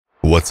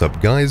What's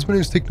up guys, my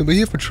name is TechNobo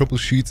here for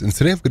TroubleChutes, and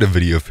today I've got a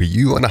video for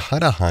you on how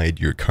to hide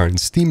your current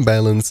Steam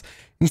balance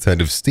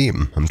inside of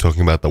Steam. I'm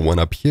talking about the one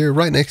up here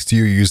right next to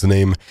your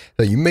username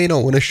that you may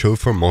not want to show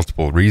for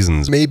multiple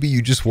reasons. Maybe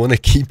you just want to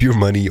keep your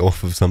money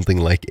off of something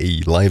like a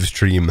live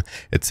stream,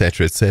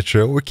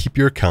 etc, or keep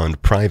your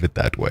account private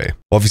that way.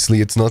 Obviously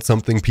it's not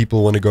something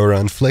people want to go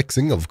around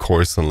flexing, of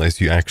course,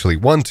 unless you actually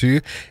want to.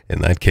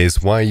 In that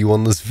case, why are you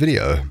on this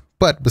video?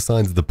 But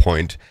besides the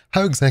point,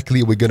 how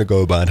exactly are we going to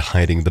go about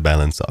hiding the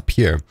balance up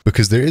here?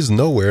 Because there is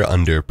nowhere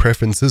under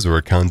preferences or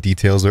account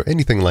details or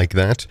anything like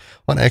that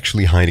on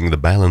actually hiding the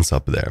balance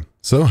up there.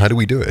 So how do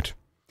we do it?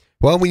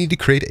 Well, we need to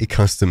create a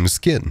custom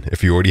skin.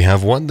 If you already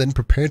have one, then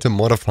prepare to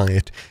modify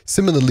it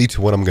similarly to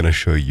what I'm going to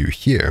show you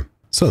here.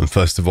 So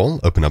first of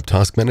all, open up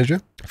Task Manager,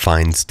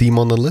 find Steam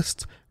on the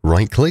list,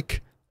 right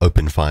click,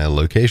 open file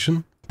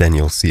location. Then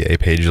you'll see a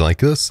page like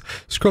this.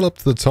 Scroll up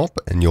to the top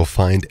and you'll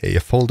find a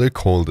folder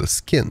called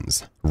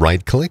Skins.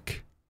 Right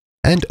click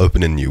and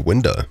open a new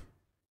window.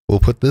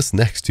 We'll put this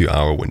next to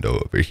our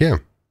window over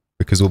here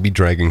because we'll be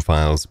dragging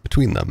files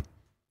between them.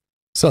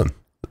 So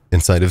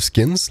inside of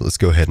Skins, let's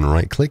go ahead and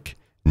right click,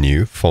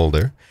 new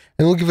folder,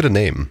 and we'll give it a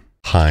name,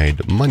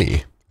 Hide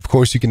Money. Of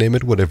course, you can name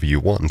it whatever you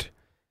want.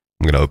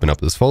 I'm going to open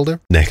up this folder.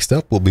 Next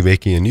up, we'll be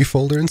making a new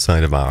folder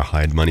inside of our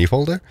Hide Money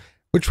folder,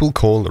 which we'll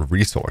call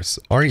Resource,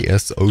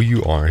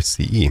 Resource.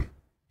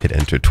 Hit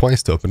enter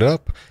twice to open it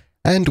up,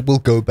 and we'll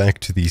go back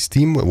to the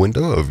Steam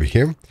window over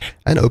here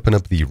and open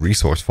up the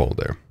Resource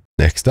folder.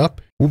 Next up,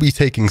 we'll be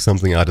taking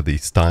something out of the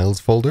Styles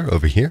folder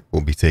over here.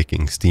 We'll be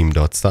taking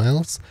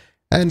Steam.styles,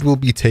 and we'll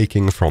be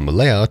taking from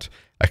Layout,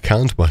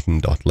 Account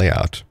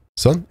Button.layout.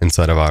 So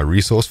inside of our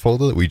Resource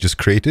folder that we just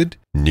created,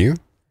 new,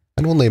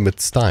 and we'll name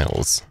it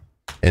Styles.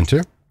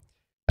 Enter,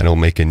 and we'll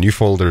make a new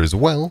folder as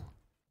well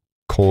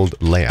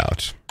called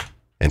Layout.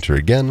 Enter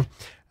again,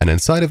 and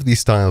inside of the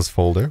Styles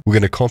folder, we're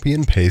going to copy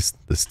and paste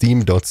the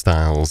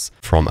Steam.styles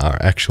from our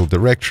actual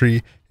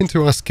directory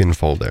into our skin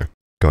folder.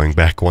 Going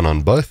back one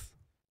on both,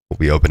 we'll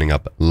be opening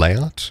up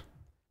Layout,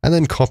 and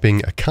then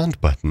copying Account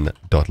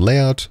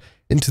Button.layout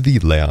into the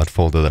Layout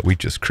folder that we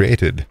just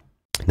created.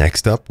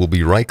 Next up, we'll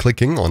be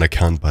right-clicking on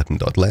Account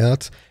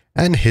Button.layout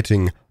and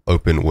hitting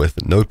Open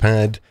with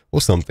Notepad or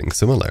something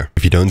similar.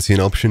 If you don't see an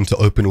option to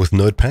open with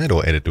Notepad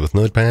or edit with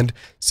Notepad,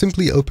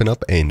 simply open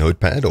up a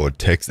Notepad or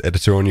text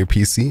editor on your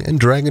PC and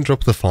drag and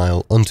drop the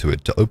file onto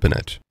it to open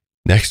it.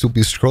 Next, we'll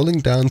be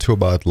scrolling down to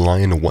about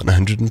line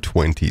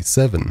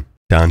 127.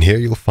 Down here,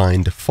 you'll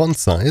find font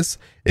size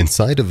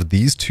inside of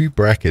these two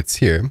brackets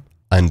here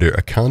under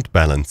account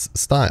balance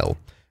style.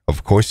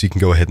 Of course, you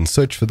can go ahead and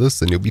search for this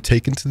and you'll be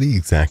taken to the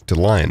exact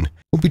line.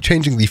 We'll be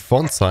changing the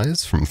font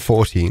size from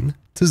 14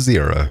 to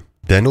 0.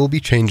 Then we'll be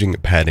changing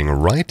padding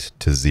right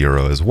to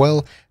 0 as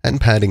well,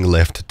 and padding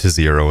left to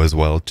 0 as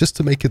well, just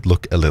to make it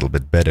look a little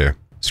bit better.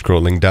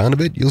 Scrolling down a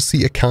bit, you'll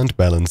see account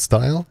balance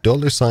style,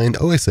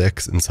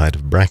 $OSX inside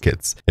of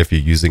brackets. If you're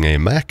using a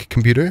Mac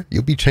computer,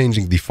 you'll be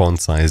changing the font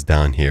size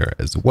down here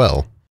as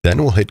well. Then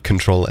we'll hit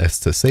Ctrl S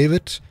to save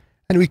it,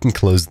 and we can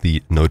close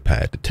the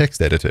Notepad text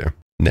editor.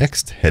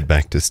 Next, head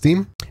back to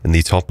Steam. In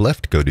the top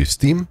left, go to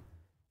Steam,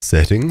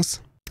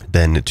 Settings,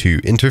 then to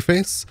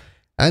Interface,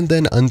 and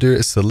then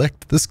under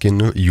select the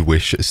skin you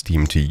wish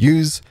Steam to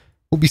use,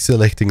 we'll be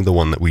selecting the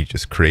one that we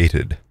just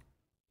created.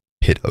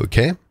 Hit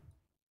OK,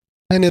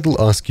 and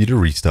it'll ask you to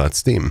restart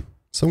Steam.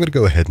 So I'm going to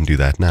go ahead and do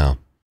that now.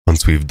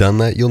 Once we've done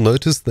that, you'll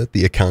notice that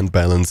the account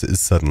balance is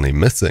suddenly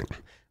missing.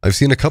 I've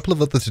seen a couple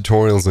of other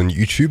tutorials on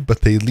YouTube,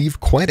 but they leave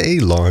quite a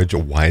large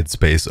wide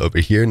space over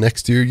here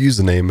next to your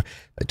username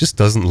that just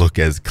doesn't look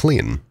as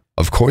clean.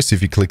 Of course,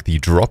 if you click the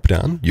drop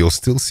down, you'll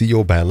still see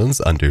your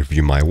balance under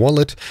View My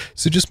Wallet,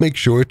 so just make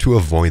sure to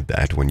avoid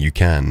that when you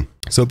can.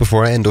 So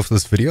before I end off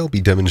this video, I'll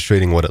be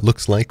demonstrating what it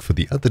looks like for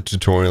the other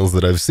tutorials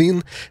that I've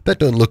seen that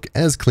don't look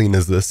as clean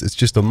as this. It's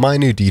just a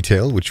minor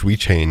detail which we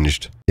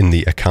changed in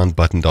the account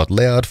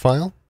button.layout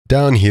file,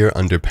 down here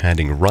under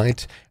padding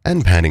right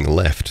and padding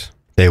left.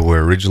 They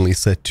were originally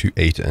set to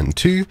 8 and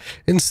 2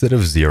 instead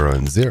of 0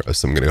 and 0,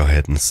 so I'm going to go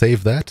ahead and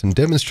save that and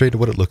demonstrate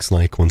what it looks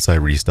like once I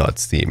restart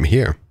Steam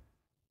here.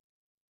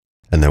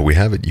 And there we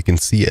have it. You can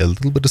see a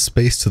little bit of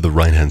space to the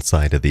right hand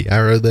side of the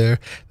arrow there.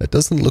 That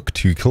doesn't look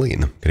too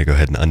clean. I'm going to go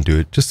ahead and undo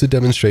it just to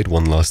demonstrate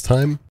one last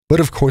time. But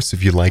of course,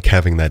 if you like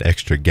having that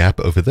extra gap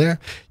over there,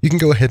 you can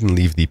go ahead and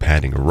leave the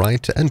padding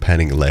right and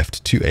padding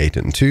left to 8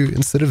 and 2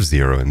 instead of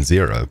 0 and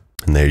 0.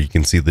 And there you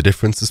can see the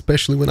difference,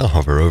 especially when I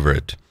hover over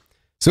it.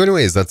 So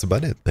anyways, that's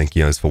about it. Thank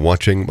you guys for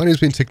watching. My name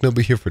has been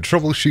TechNobo here for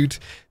TroubleChute.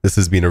 This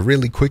has been a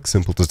really quick,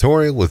 simple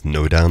tutorial with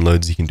no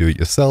downloads. You can do it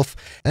yourself.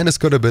 And it's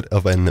got a bit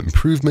of an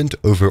improvement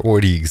over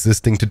already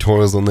existing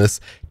tutorials on this,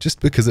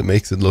 just because it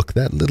makes it look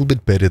that little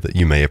bit better that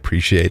you may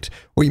appreciate,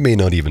 or you may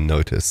not even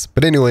notice.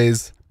 But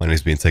anyways, my name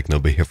has been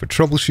TechNobo here for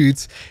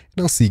TroubleChute,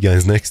 and I'll see you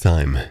guys next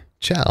time.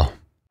 Ciao.